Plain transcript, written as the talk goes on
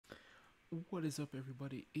What is up,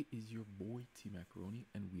 everybody? It is your boy T Macaroni,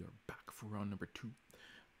 and we are back for round number two.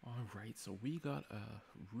 Alright, so we got a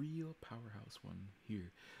real powerhouse one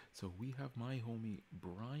here. So we have my homie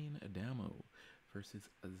Brian Adamo versus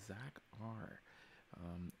Zach R.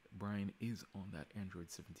 Brian is on that Android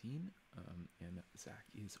 17, and Zach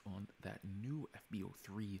is on that new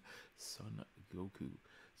FBO3 Son Goku.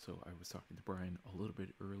 So I was talking to Brian a little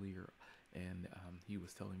bit earlier, and he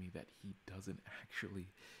was telling me that he doesn't actually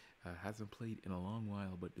hasn't played in a long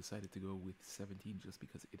while, but decided to go with 17 just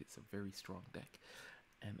because it is a very strong deck.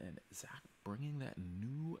 And then Zach bringing that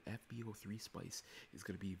new FBO3 spice is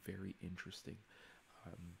going to be very interesting.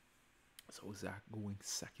 So Zach going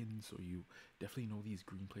second, so you definitely know these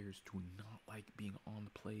green players do not like being on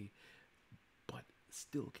the play, but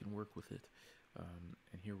still can work with it.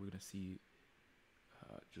 And here we're going to see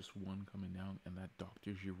just one coming down, and that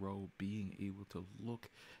Dr. Giro being able to look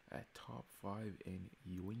at top 5 and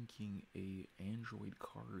yoinking a Android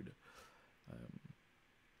card.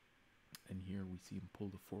 And here we see him pull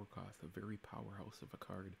the forecast, a very powerhouse of a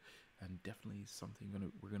card, and definitely something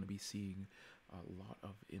we're gonna be seeing a lot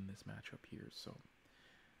of in this matchup here. So,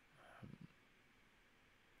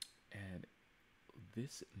 and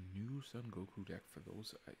this new Son Goku deck, for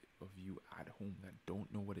those of you at home that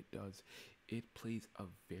don't know what it does, it plays a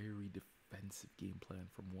very defensive game plan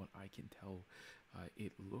from what I can tell.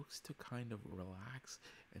 It looks to kind of relax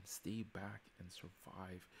and stay back and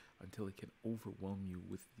survive until it can overwhelm you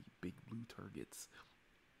with the big blue targets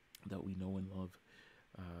that we know and love.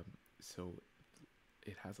 So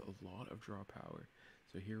it has a lot of draw power.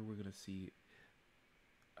 So here we're gonna see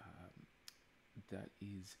that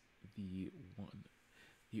is the one,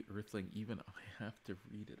 the Earthling. Even I have to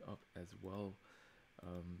read it up as well.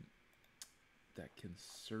 That can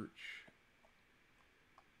search.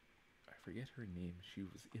 I forget her name. She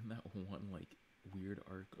was in that one like weird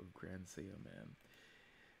arc of Grand Saiyaman.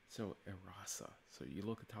 So Erasa. So you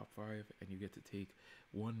look at top 5 and you get to take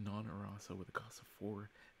one non-Erasa with a cost of 4,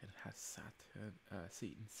 and it has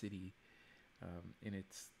Satan City in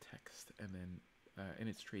its text, and then in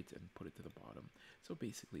its traits, and put it to the bottom. So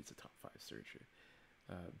basically it's a top 5 searcher.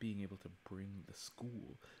 Being able to bring the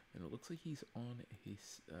school, and it looks like he's on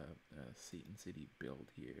his Satan City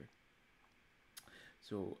build here.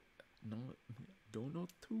 So don't know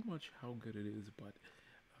too much how good it is, but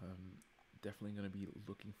definitely going to be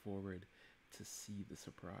looking forward to see the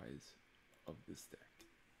surprise of this deck.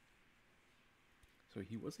 So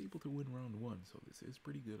he was able to win round 1, so this is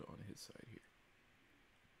pretty good on his side here.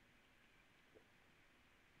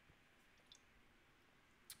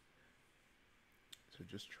 So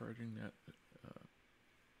just charging that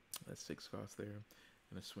 6 cost there,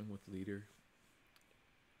 and a swing with leader.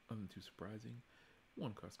 Nothing too surprising.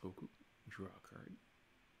 1 cost Goku, draw a card.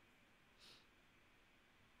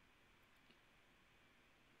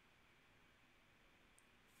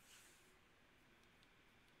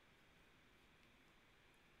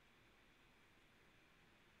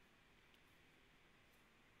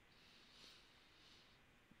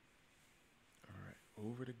 Alright,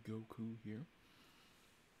 over to Goku here.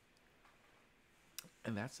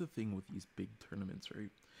 And that's the thing with these big tournaments, right?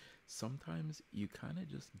 Sometimes you kind of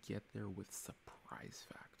just get there with surprise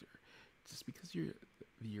factor. Just because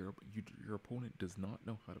your opponent does not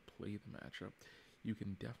know how to play the matchup, you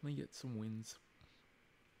can definitely get some wins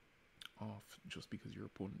off just because your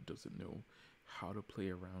opponent doesn't know how to play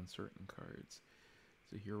around certain cards.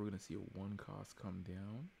 So here we're going to see a 1 cost come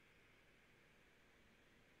down.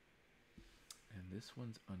 And this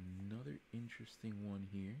one's another interesting one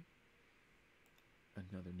here.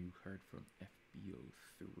 Another new card from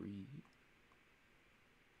FBO3.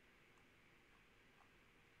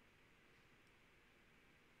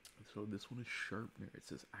 So this one is Sharpener. It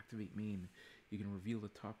says activate main. You can reveal the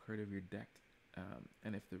top card of your deck.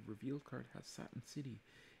 And if the revealed card has Satin City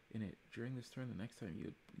in it during this turn, the next time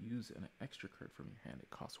you use an extra card from your hand, it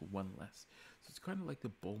costs 1 less. So it's kind of like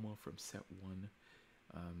the Bulma from set 1,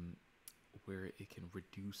 where it can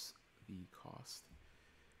reduce the cost.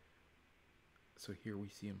 So here we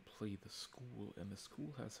see him play the school, and the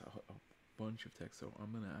school has a bunch of text, so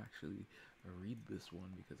I'm gonna actually read this one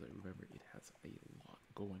because I remember it has a lot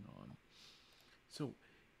going on. So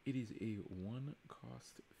it is a 1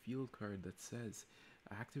 cost field card that says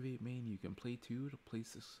activate main. You can play 2 to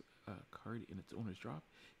place this card in its owner's drop.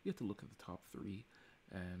 You have to look at the top 3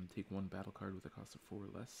 and take 1 battle card with a cost of 4 or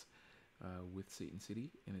less with Satan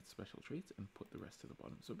City in its special traits, and put the rest to the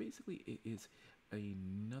bottom. So basically it is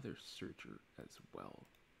another searcher as well.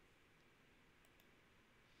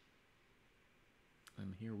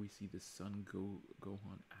 And here we see the Son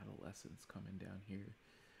Gohan Adolescence coming down here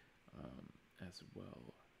as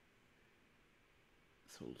well.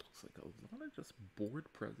 So it looks like a lot of just board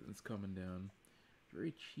presents coming down.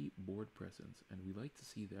 Very cheap board presents, and we like to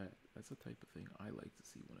see that. That's the type of thing I like to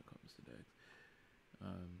see when it comes to decks.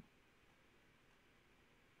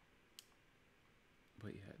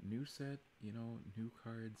 But yeah, new set, new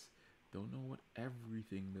cards. Don't know what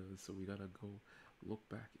everything does, so we gotta go look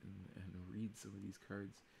back and read some of these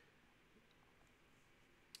cards.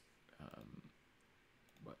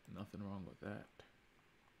 But nothing wrong with that.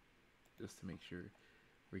 Just to make sure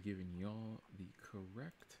we're giving y'all the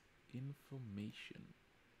correct information.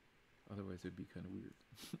 Otherwise, it'd be kind of weird.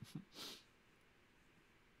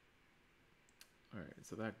 Alright,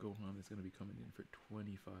 so that Gohan is going to be coming in for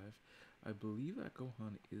 25. I believe that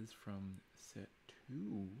Gohan is from set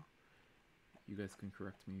 2. You guys can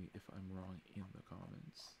correct me if I'm wrong in the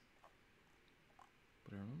comments.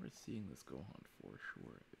 But I remember seeing this Gohan for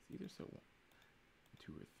sure. It's either set 1,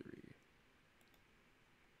 2, or 3.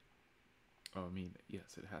 Oh, I mean,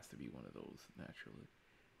 yes, it has to be one of those, naturally.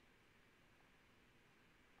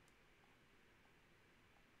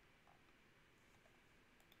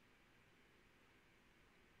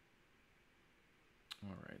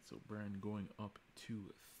 Alright, so Brian going up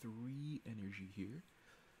to 3 energy here.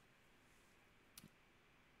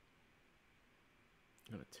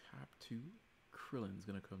 Gonna tap 2. Krillin's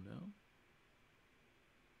gonna come down.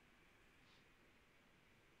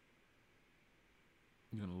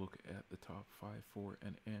 I'm gonna look at the top 5 for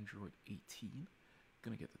an Android 18.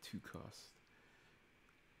 Gonna get the 2 cost.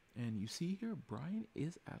 And you see here, Brian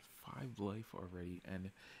is at 5 life already,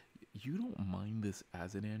 and you don't mind this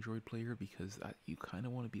as an Android player because you kind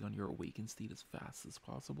of want to be on your awakened state as fast as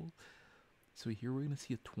possible. So here we're going to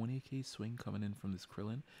see a 20k swing coming in from this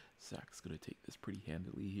Krillin. Zach's going to take this pretty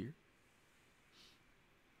handily here.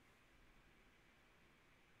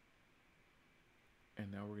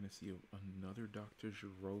 And now we're going to see another Dr.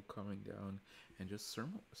 Giro coming down, and just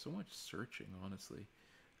so much searching, honestly,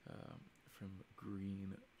 from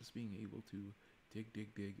Green, just being able to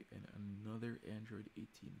dig, and another Android 18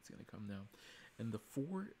 is going to come down. And the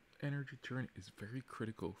 4 energy turn is very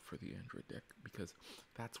critical for the Android deck, because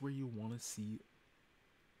that's where you want to see,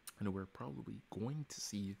 and we're probably going to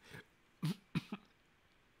see,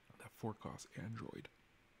 that 4 cost Android.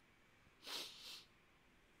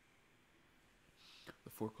 The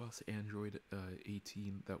 4 cost Android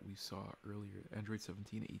 18 that we saw earlier, Android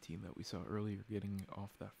 17, 18 that we saw earlier, getting off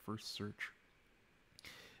that first search,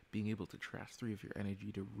 being able to trash 3 of your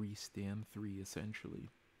energy to restand 3 essentially.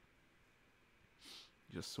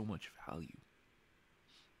 Just so much value.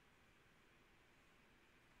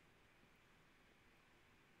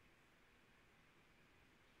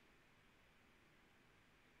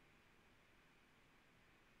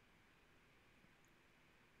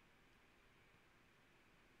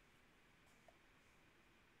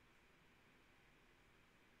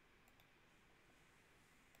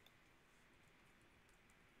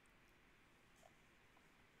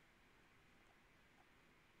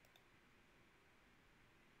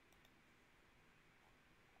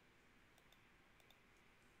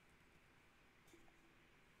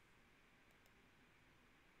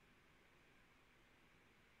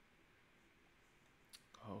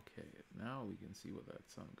 Okay, now we can see what that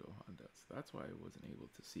Son Gohan does. That's why I wasn't able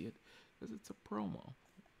to see it, because it's a promo.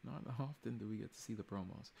 Not often do we get to see the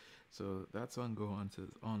promos. So that Son Gohan says,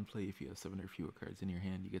 on play, if you have 7 or fewer cards in your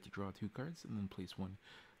hand, you get to draw 2 cards and then place 1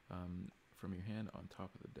 from your hand on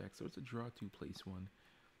top of the deck. So it's a draw 2, place 1.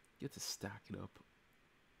 You get to stack it up.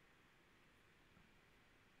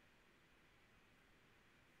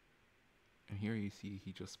 And here you see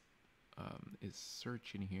he just is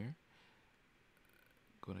searching here.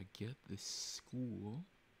 Gonna get this school.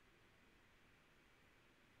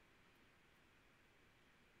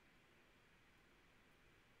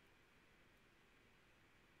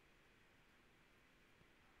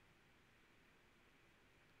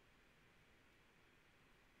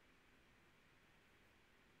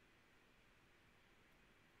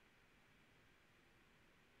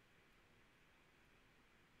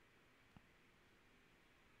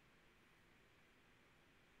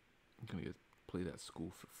 I'm gonna get play that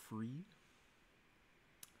school for free.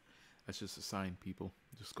 That's just a sign, people.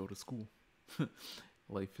 Just go to school.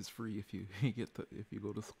 Life is free if you if you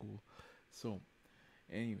go to school. So,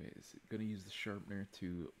 anyways, gonna use the sharpener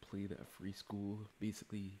to play that free school.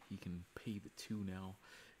 Basically, he can pay the 2 now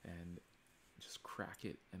and just crack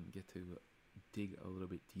it and get to dig a little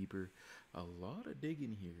bit deeper. A lot of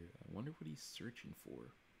digging here. I wonder what he's searching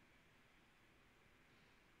for.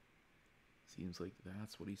 Seems like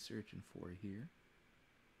that's what he's searching for here.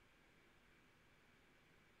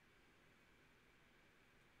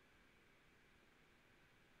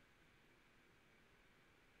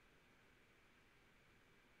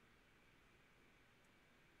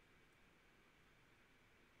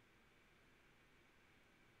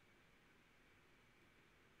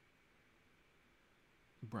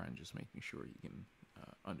 Brian, just making sure you can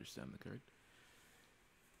understand the card.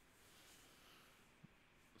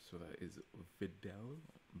 So that is Videl.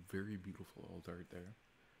 Very beautiful alt art there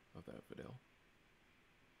of that Videl.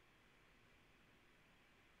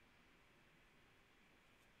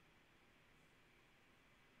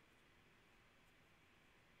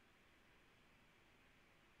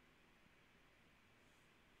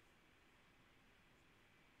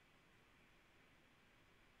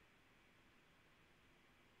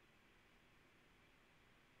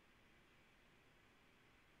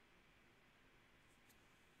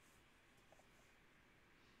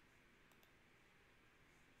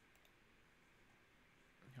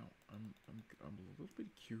 Now, I'm a little bit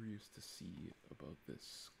curious to see about this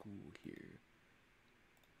school here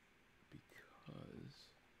because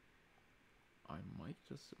I might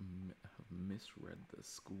just have misread the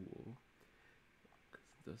school. Because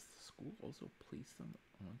does the school also place them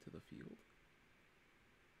onto the field?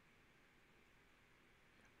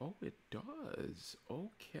 Oh, it does.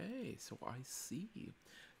 Okay, so I see.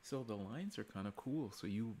 So the lines are kind of cool. So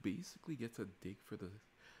you basically get to dig for the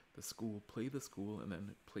school, play the school, and then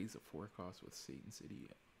it plays a forecast with Satan City.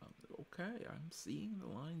 Okay, I'm seeing the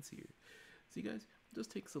lines here. See, guys, it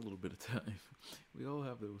just takes a little bit of time. We all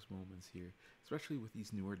have those moments here, especially with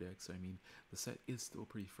these newer decks. I mean, the set is still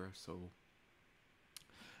pretty fresh, so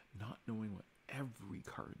not knowing what every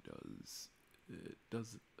card does, it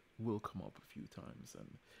will come up a few times,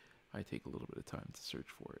 and I take a little bit of time to search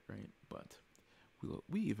for it, right? But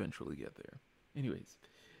we eventually get there. Anyways,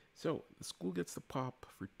 so the school gets the pop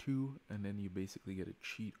for 2, and then you basically get a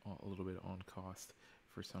cheat a little bit on cost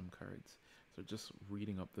for some cards. So just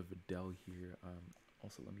reading up the Videl here.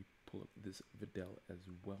 Also, let me pull up this Videl as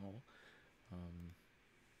well.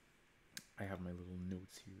 I have my little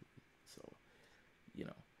notes here, so you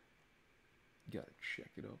know, gotta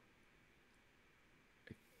check it up.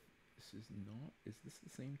 This is not. Is this the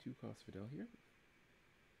same 2-cost Videl here?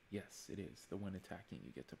 Yes, it is. The one attacking,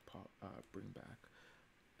 you get to bring back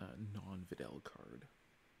a non-Videl card.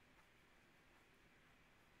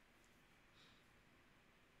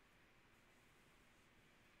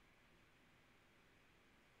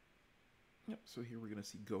 Yep, so here we're going to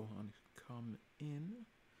see Gohan come in.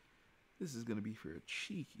 This is going to be for a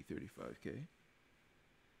cheeky 35k.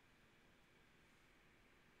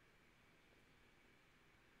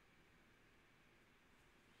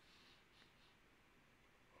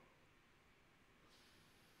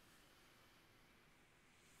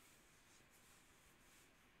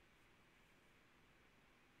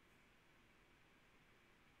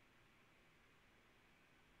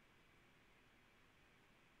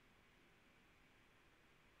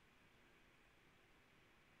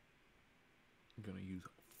 I'm going to use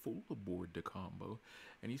full aboard to combo.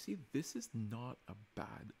 And you see, this is not a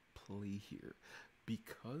bad play here.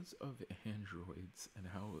 Because of androids and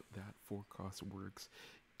how that forecast works,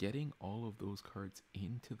 getting all of those cards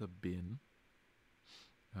into the bin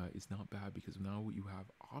is not bad because now you have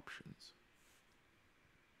options.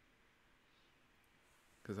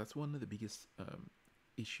 Because that's one of the biggest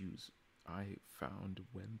issues I found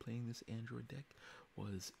when playing this android deck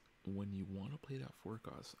was when you want to play that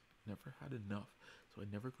forecast, never had enough, so I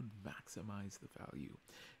never could maximize the value.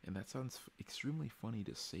 And that sounds extremely funny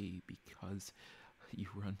to say because you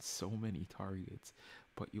run so many targets,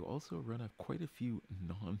 but you also run quite a few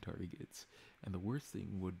non-targets. And the worst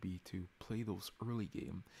thing would be to play those early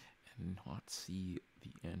game and not see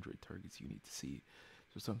the android targets you need to see.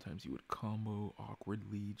 So sometimes you would combo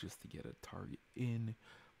awkwardly just to get a target in,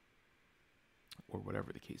 or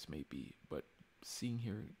whatever the case may be. But seeing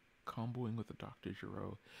here, comboing with the Dr.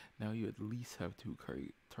 Giro, now you at least have 2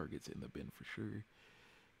 targets in the bin for sure.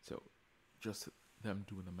 So just them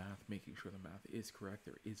doing the math, making sure the math is correct.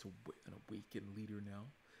 There is an awakened leader now.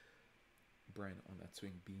 Brian on that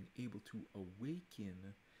swing being able to awaken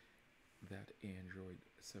that Android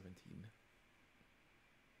 17.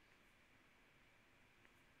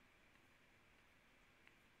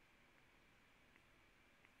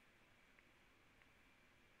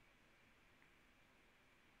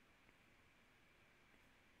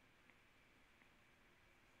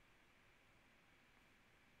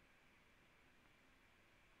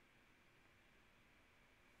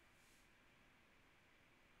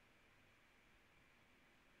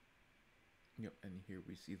 Yep, and here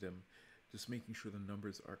we see them just making sure the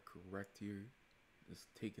numbers are correct here.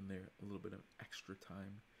 Just taking there a little bit of extra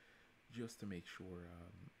time just to make sure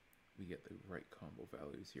we get the right combo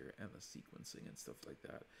values here and the sequencing and stuff like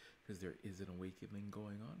that, because there is an awakening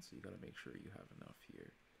going on, so you got to make sure you have enough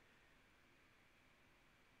here.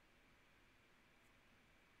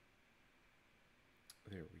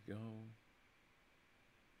 There we go.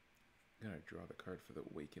 Gonna draw the card for the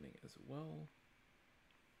Awakening as well.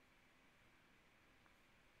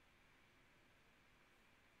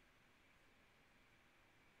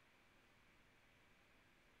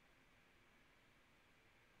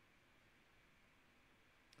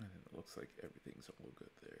 And it looks like everything's all good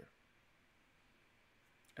there.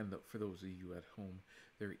 And for those of you at home,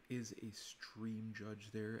 there is a stream judge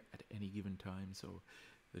there at any given time. So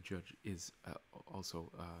the judge is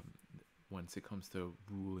also, once it comes to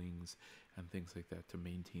rulings and things like that, to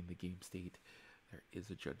maintain the game state, there is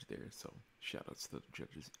a judge there. So shout outs to the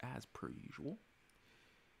judges as per usual.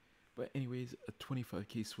 But anyways, a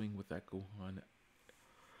 25k swing with that Gohan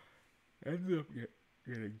ends up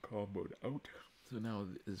getting comboed out. So now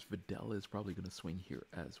this Videl is probably going to swing here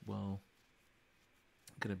as well.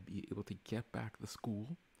 Going to be able to get back the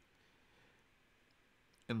school.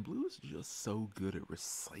 And Blue is just so good at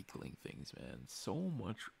recycling things, man. So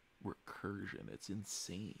much recursion. It's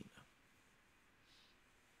insane.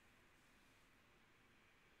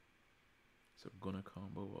 So I'm going to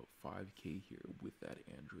combo up 5k here with that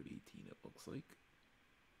Android 18, it looks like.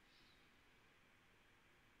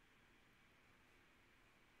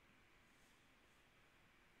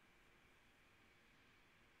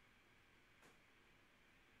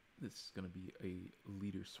 This is going to be a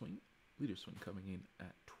leader swing. Leader swing coming in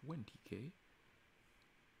at 20k.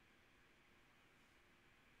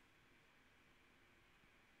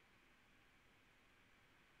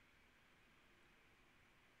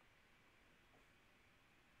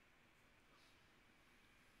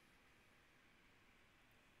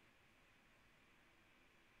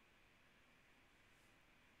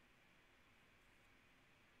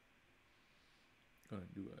 Gonna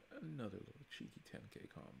do another little cheeky 10k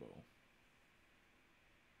combo.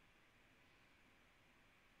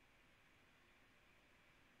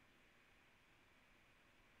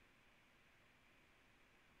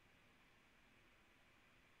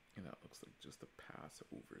 And that looks like just a pass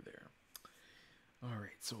over there.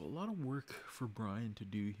 Alright, so a lot of work for Brian to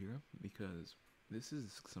do here, because this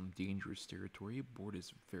is some dangerous territory. Board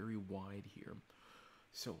is very wide here.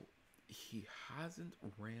 So he hasn't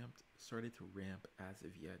started to ramp as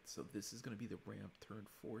of yet. So this is going to be the ramp turn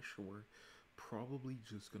for sure. Probably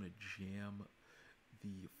just going to jam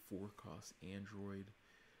the 4-cost Android,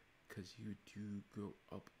 because you do go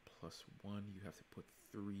up +1. You have to put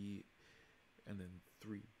 3 and then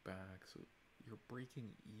 3 back. So you're breaking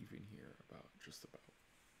even here, just about.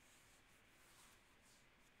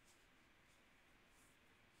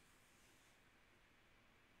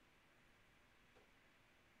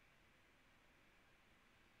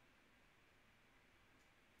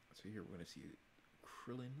 So here we're going to see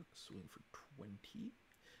Krillin swing for 20.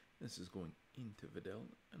 This is going into Videl,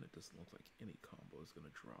 and it doesn't look like any combo is going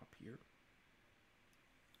to drop here.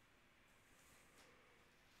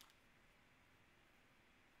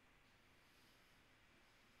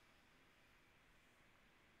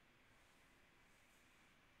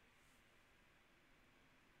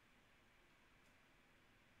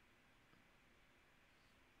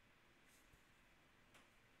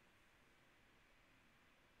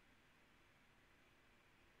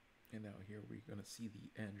 And now here we're going to see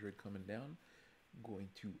the Android coming down, going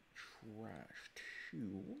to trash 2.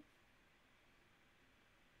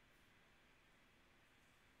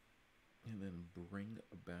 And then bring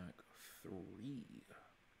back 3.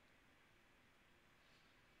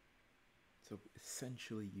 So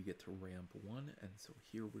essentially you get to ramp 1, and so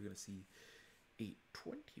here we're going to see a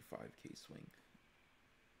 25k swing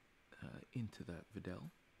into that Videl.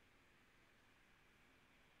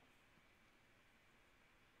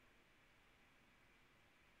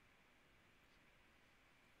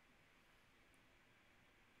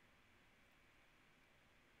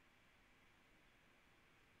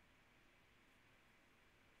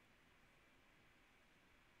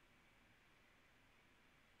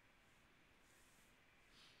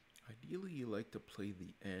 Ideally, you like to play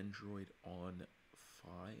the Android on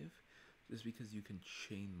 5, just because you can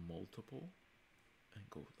chain multiple and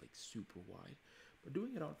go like super wide. But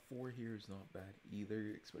doing it on 4 here is not bad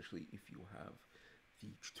either, especially if you have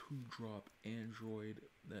the 2-drop Android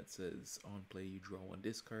that says on play you draw 1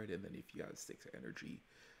 discard, and then if you have 6 energy,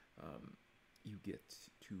 you get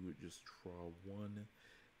to just draw 1.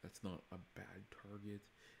 That's not a bad target.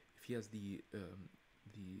 If he has the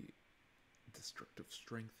destructive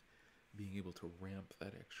strength, being able to ramp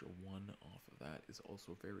that extra 1 off of that is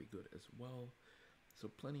also very good as well. So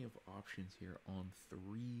plenty of options here on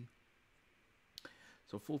 3.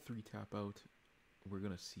 So full 3 tap out. We're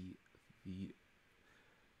going to see the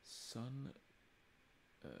Sun.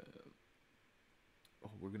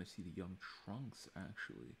 We're going to see the young Trunks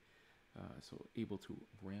actually So able to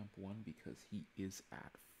ramp one because he is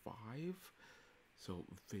at 5. So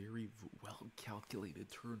very well calculated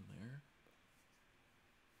turn there.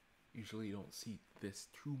 Usually you don't see this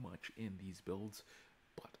too much in these builds,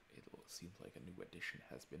 but it seems like a new addition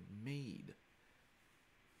has been made.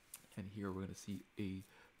 And here we're going to see a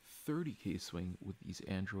 30k swing with these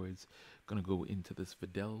androids. Going to go into this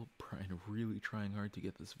Videl. Brian really trying hard to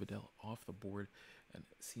get this Videl off the board, and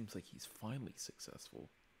it seems like he's finally successful.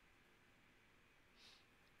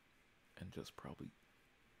 And just probably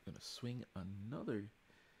going to swing another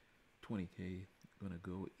 20k. Going to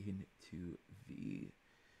go into the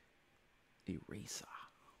Eraser.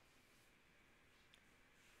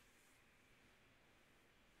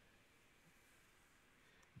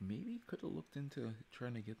 Maybe could have looked into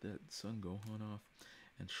trying to get that Sun Gohan off.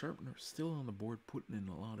 And Sharpener still on the board, putting in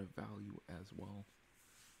a lot of value as well.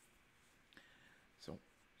 So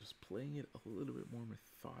just playing it a little bit more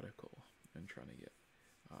methodical and trying to get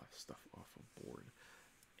stuff off of board.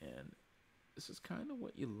 And this is kind of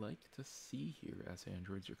what you like to see here as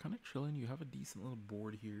androids. You're kind of chilling. You have a decent little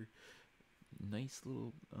board here. Nice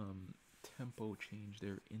little tempo change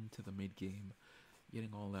there into the mid game.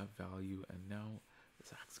 Getting all that value. And now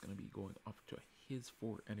Zach's going to be going up to his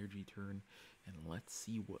 4 energy turn. And let's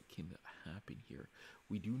see what can happen here.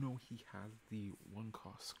 We do know he has the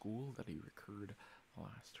 1-cost school that he recurred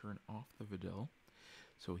last turn off the Videl.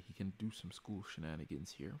 So he can do some school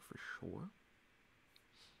shenanigans here for sure.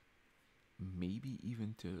 Maybe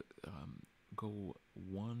even to go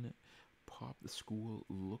 1, pop the school,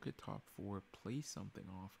 look at top 4, play something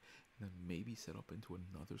off, and then maybe set up into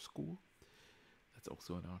another school. That's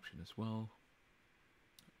also an option as well.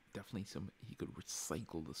 Definitely he could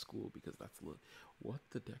recycle the school, because that's what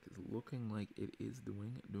the deck is looking like it is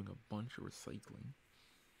doing a bunch of recycling.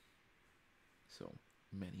 So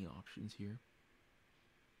many options here.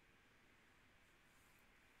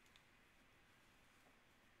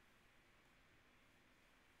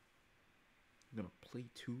 I'm gonna play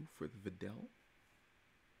 2 for the Videl.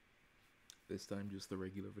 This time just the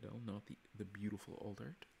regular Videl, not the beautiful alt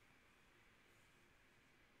art.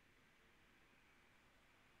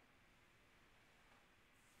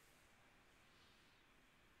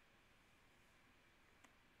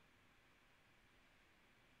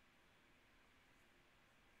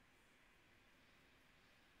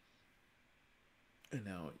 And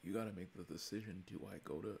now you gotta make the decision: do I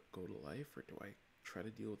go to life, or do I try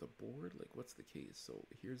to deal with a board? Like, what's the case? So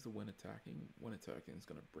here's the when attacking. When attacking is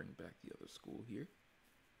gonna bring back the other school here.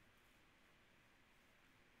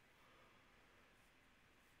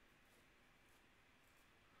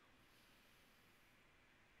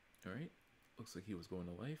 Alright, looks like he was going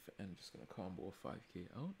to life, and just gonna combo a 5k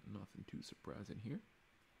out. Nothing too surprising here.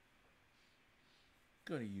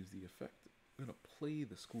 Gonna use the effect. Gonna play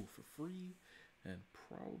the school for free, and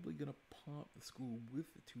probably gonna pop the school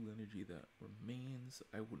with the 2 energy that remains.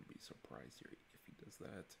 I wouldn't be surprised here if he does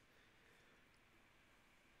that.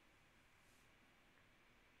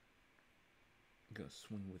 Gonna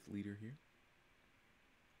swing with leader here.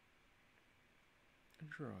 And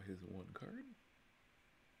draw his 1 card.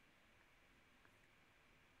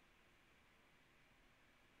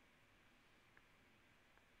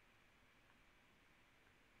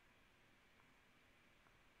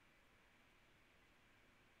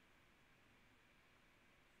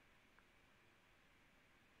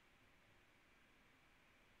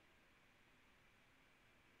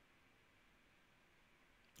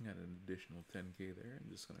 Got an additional 10k there. I'm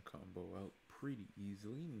just going to combo out pretty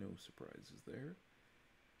easily. No surprises there.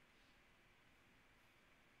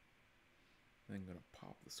 Then going to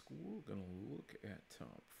pop the school. Going to look at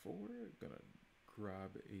top 4. Going to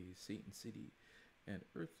grab a Satan City and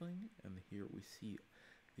Earthling. And here we see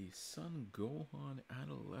the Sun Gohan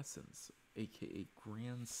Adolescence, aka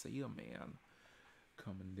Grand Saiyaman,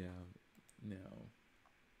 coming down now.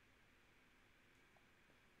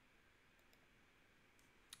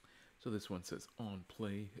 So this one says, on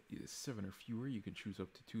play is 7 or fewer. You can choose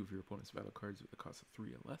up to 2 of your opponent's battle cards with a cost of 3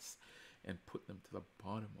 or less and put them to the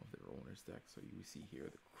bottom of their owner's deck. So you see here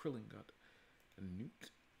the Krillin got a nuked.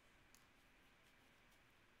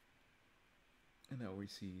 And now we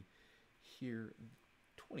see here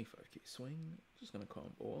 25k swing. Just going to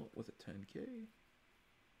combo out with a 10k.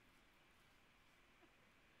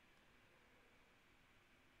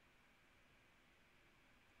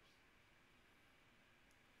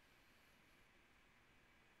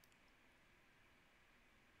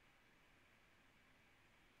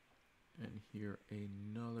 And here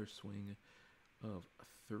another swing of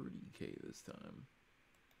 30k this time.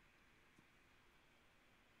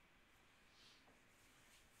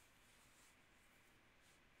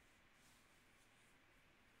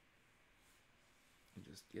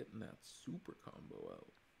 just getting that super combo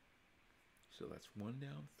out. So that's one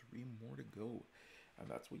down, three more to go. And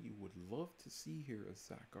that's what you would love to see here as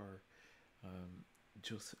Zakar. Um,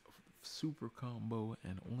 just super combo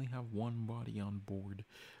and only have one body on board.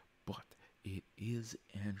 But it is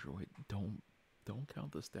Android. Don't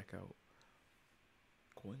count this deck out.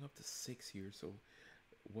 Going up to six here, so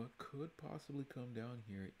what could possibly come down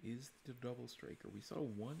here is the double striker. We saw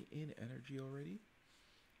one in energy already.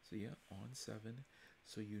 So yeah, on seven.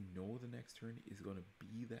 So you know the next turn is gonna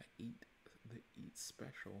be that the eight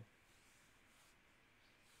special.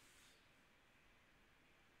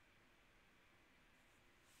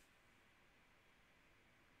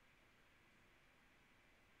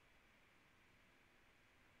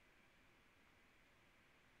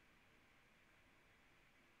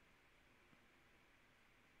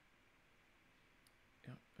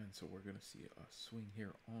 Yeah, and so we're gonna see a swing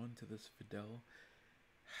here onto this Videl.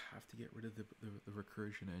 Have to get rid of the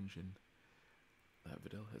recursion engine.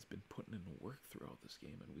 Videl has been putting in work throughout this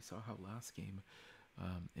game, and we saw how last game,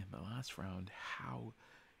 in the last round, how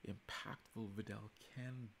impactful Videl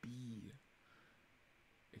can be,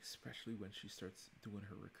 especially when she starts doing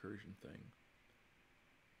her recursion thing.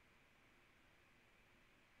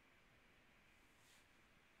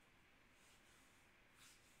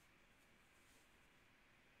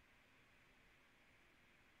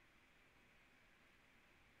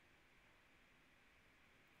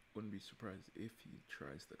 Wouldn't be surprised if he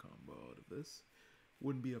tries the combo out of this.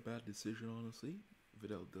 Wouldn't be a bad decision, honestly.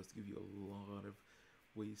 Videl does give you a lot of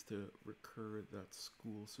ways to recur that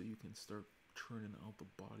school, so you can start churning out the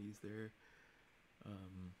bodies there.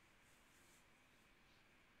 Um,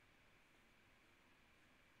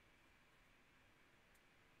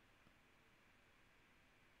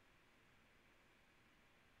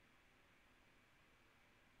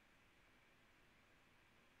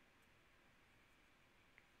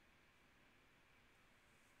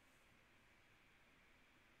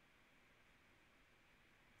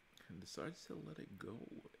 and decides to let it go.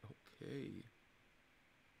 Okay.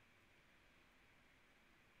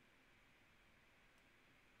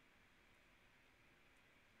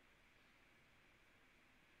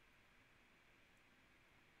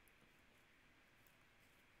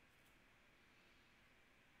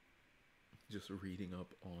 Just reading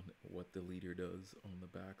up on what the leader does on the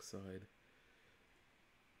backside.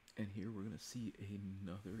 And here we're going to see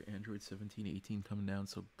another Android 1718 coming down.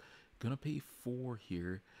 So gonna pay 4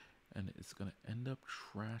 here. And it's going to end up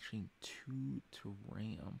trashing 2 to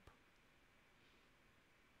ramp.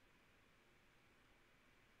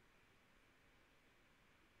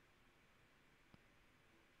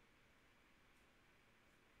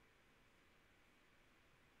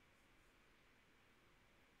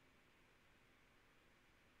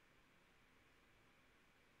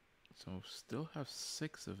 So still have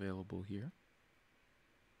 6 available here.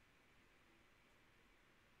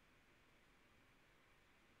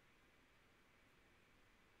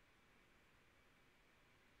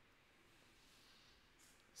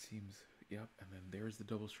 Seems, yep. And then there's the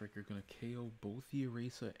double striker, gonna KO both the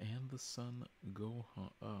Erasa and the Sun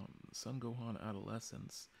Gohan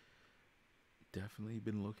Adolescence. Definitely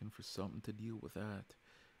been looking for something to deal with that.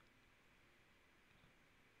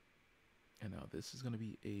 And now this is gonna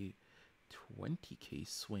be a 20k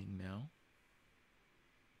swing now.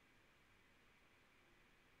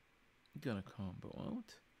 Gonna combo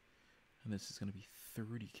out. And this is gonna be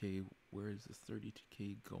 30k. Where is this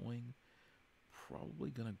 32k going? Probably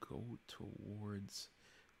gonna go towards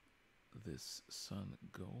this Sun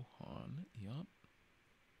Gohan. Yup.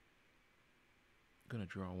 Gonna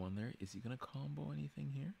draw one there. Is he gonna combo anything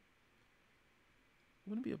here?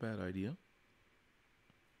 Wouldn't be a bad idea.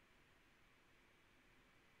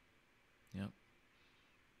 Yep.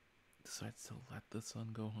 Decides to let the Sun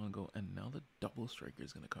Gohan go, and now the double striker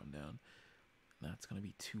is gonna come down. That's gonna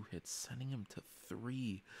be 2 hits, sending him to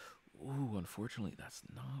 3. Ooh, unfortunately, that's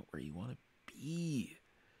not where you want to be.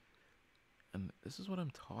 And this is what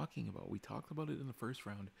I'm talking about. We talked about it in the first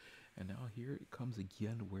round, and now here it comes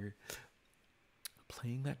again, where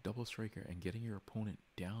playing that double striker and getting your opponent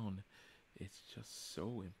down, it's just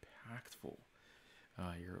so impactful.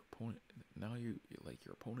 Your opponent now, your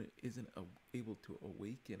opponent isn't able to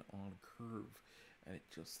awaken on curve, and it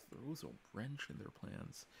just throws a wrench in their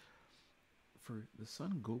plans. For the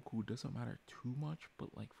Son Goku, doesn't matter too much,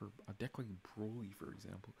 but like for a deck like Broly, for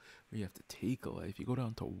example, where you have to take a life, you go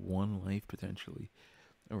down to 1 life potentially,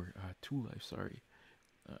 or 2 life, sorry,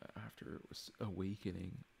 after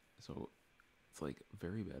awakening. So it's like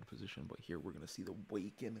very bad position. But here we're gonna see the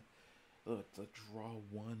awaken, the draw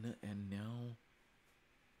 1, and now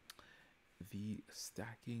the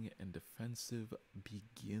stacking and defensive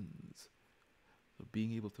begins. So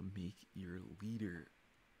being able to make your leader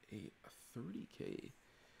a 30k,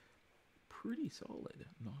 pretty solid.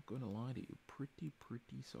 Not gonna lie to you, pretty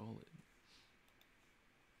solid.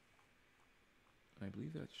 I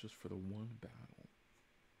believe that's just for the one battle.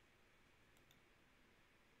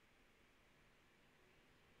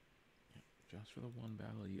 Yeah, just for the one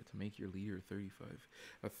battle, you get to make your leader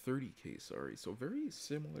 30k. Sorry. So very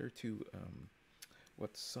similar to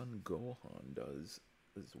what Son Gohan does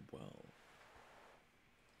as well.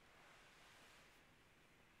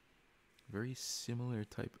 Very similar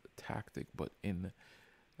type of tactic, but in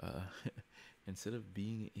instead of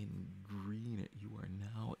being in green, you are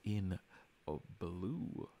now in a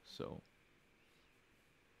blue. So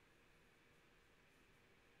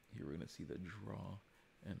here we're gonna see the draw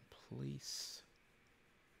and place.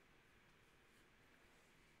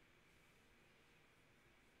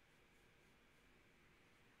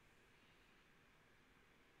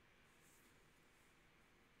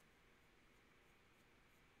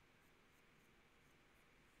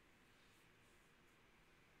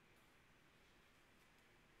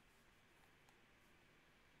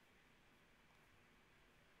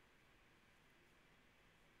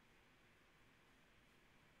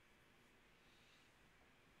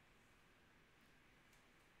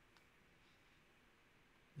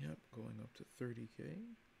 Yep, going up to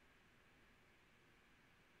 30k.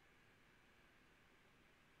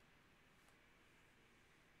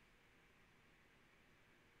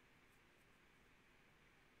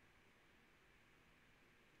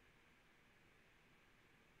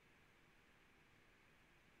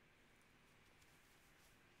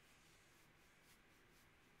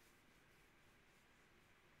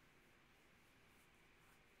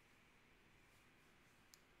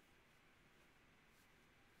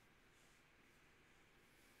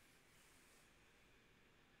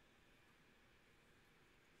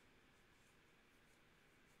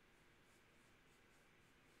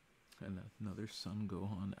 And another Son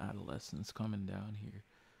Gohan adolescence coming down here.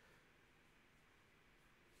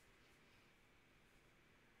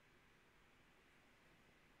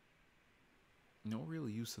 No real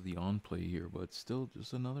use of the on play here, but still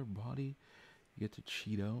just another body. You get to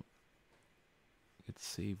cheat out. You get to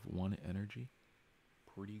save one energy.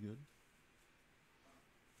 Pretty good.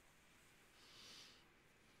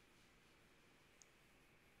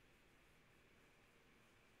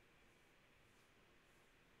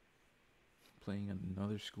 Playing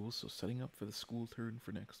another school, so setting up for the school turn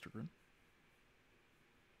for next turn.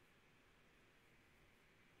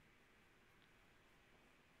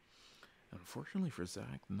 Unfortunately for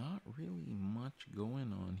Zach, not really much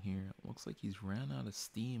going on here. It looks like he's ran out of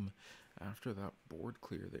steam after that board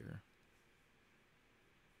clear there.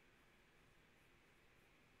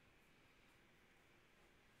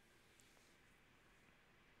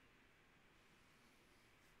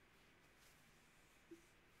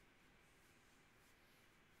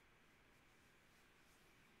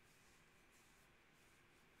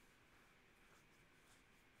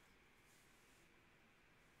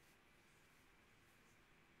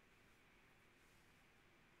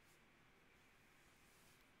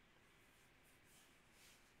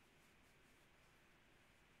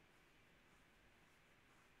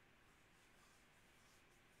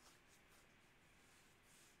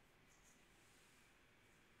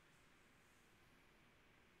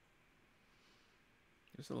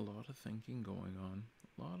 There's a lot of thinking going on.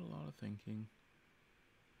 A lot of thinking.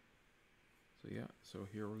 So yeah, so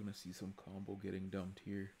here we're gonna see some combo getting dumped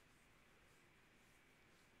here.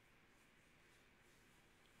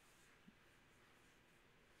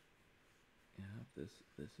 Yeah, this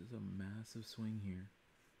is a massive swing here.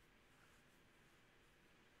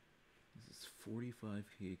 This is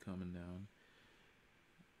 45k coming down.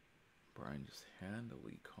 Brian just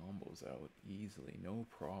handily combos out easily, no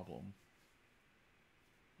problem.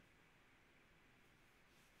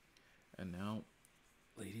 And now,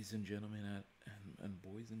 ladies and gentlemen and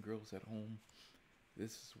boys and girls at home,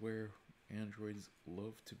 this is where androids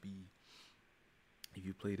love to be. If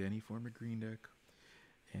you played any form of green deck,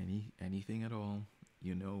 anything at all,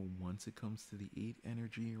 you know once it comes to the 8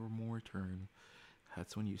 energy or more turn,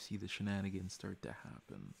 that's when you see the shenanigans start to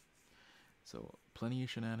happen. So plenty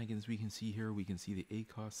of shenanigans we can see here. We can see the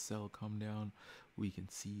ACOS cell come down. We can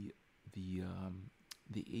see the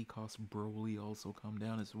ACOS Broly also come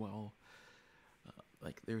down as well.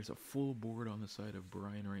 Like there's a full board on the side of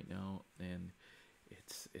Brian right now, and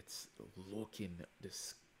it's looking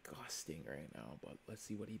disgusting right now. But let's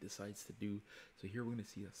see what he decides to do. So here we're gonna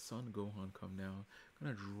see a Son Gohan come down.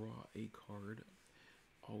 Gonna draw a card.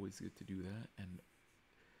 Always good to do that, and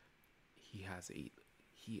He has eight.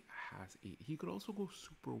 He has eight. He could also go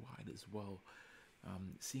super wide as well.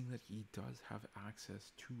 Seeing that he does have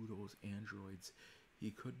access to those androids,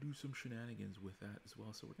 he could do some shenanigans with that as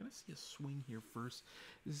well. So we're gonna see a swing here first.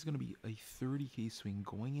 This is gonna be a 30k swing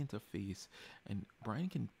going into face, and Brian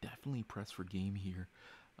can definitely press for game here,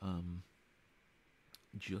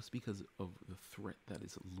 just because of the threat that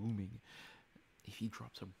is looming. If he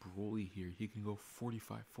drops a Broly here, he can go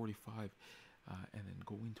 45, 45, and then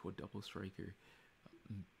go into a double striker.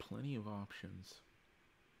 Plenty of options.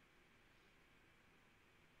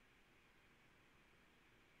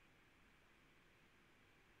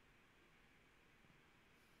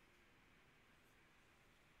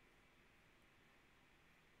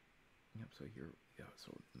 Yep, so here, yeah,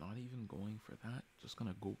 so not even going for that. Just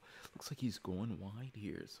gonna go. Looks like he's going wide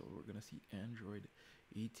here. So we're gonna see Android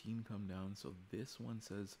 18 come down. So this one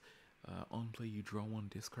says, on play you draw one,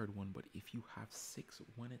 discard one. But if you have six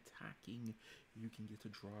when attacking, you can get to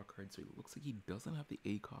draw a card. So it looks like he doesn't have the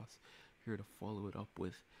ACOS here to follow it up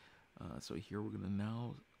with. So here we're gonna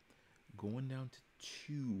now going down to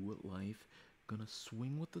 2 life. Gonna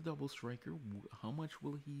swing with the double striker. How much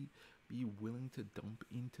will he be willing to dump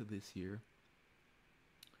into this here?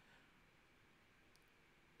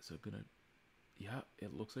 So gonna, yeah,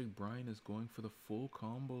 it looks like Brian is going for the full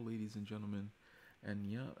combo, ladies and gentlemen. And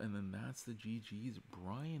yeah, and then that's the GG's.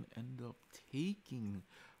 Brian ended up taking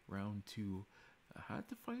round 2. I had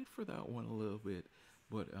to fight for that one a little bit,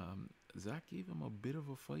 but Zach gave him a bit of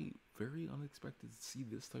a fight. Very unexpected to see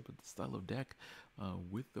this type of style of deck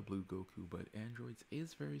with the blue Goku, but Androids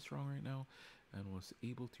is very strong right now and was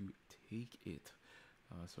able to take it.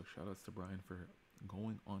 So shout outs to Brian for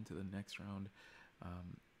going on to the next round.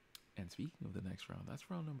 And speaking of the next round, that's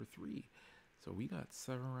round number 3. So we got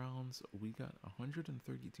 7 rounds. We got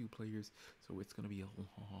 132 players. So it's going to be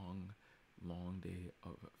a long day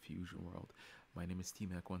of Fusion World. My name is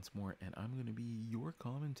T-Mac once more, and I'm going to be your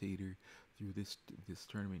commentator through this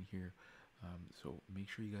tournament here. So make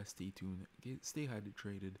sure you guys stay tuned, stay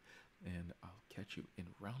hydrated, and I'll catch you in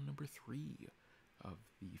round number 3 of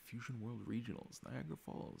the Fusion World Regionals, Niagara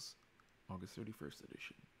Falls, August 31st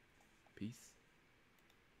edition. Peace.